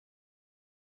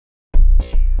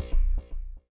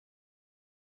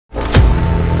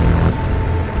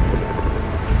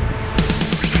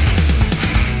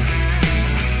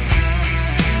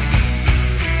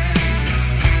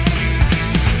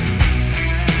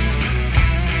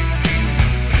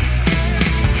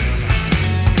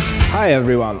Hi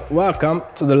everyone, welcome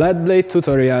to the LEDBLADE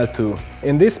tutorial 2.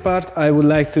 In this part I would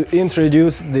like to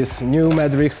introduce this new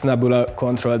MADRIX Nebula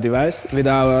control device with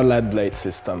our LEDBLADE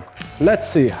system. Let's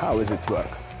see how does it work.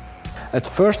 At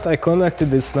first I connected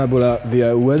this Nebula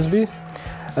via USB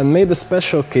and made a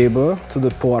special cable to the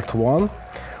port 1,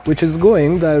 which is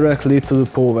going directly to the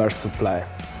power supply.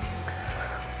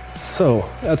 So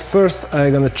at first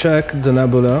I'm gonna check the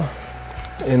Nebula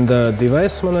in the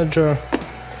device manager.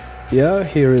 Yeah,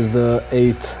 here is the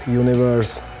 8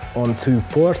 universe on 2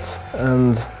 ports,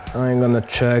 and I'm gonna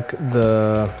check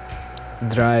the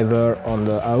driver on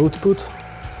the output.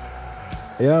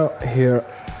 Yeah, here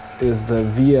is the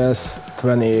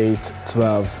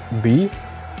VS2812B.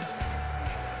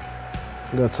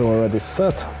 That's already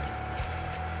set.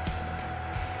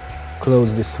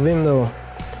 Close this window.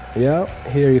 Yeah,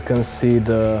 here you can see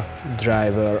the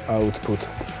driver output.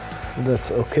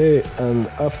 That's okay, and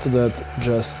after that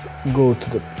just go to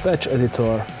the patch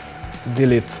editor,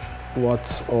 delete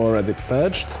what's already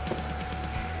patched.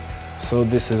 So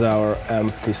this is our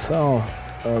empty cell,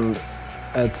 and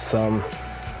add some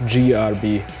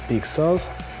GRB pixels.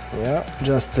 Yeah,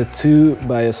 just a 2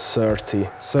 by 30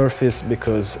 surface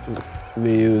because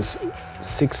we use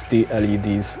 60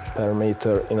 LEDs per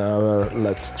meter in our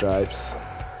LEDstripes.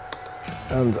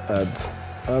 And add.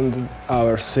 And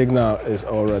our signal is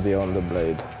already on the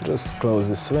blade. Just close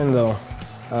this window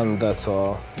and that's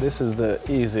all. This is the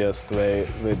easiest way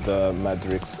with the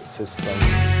MADRIX system.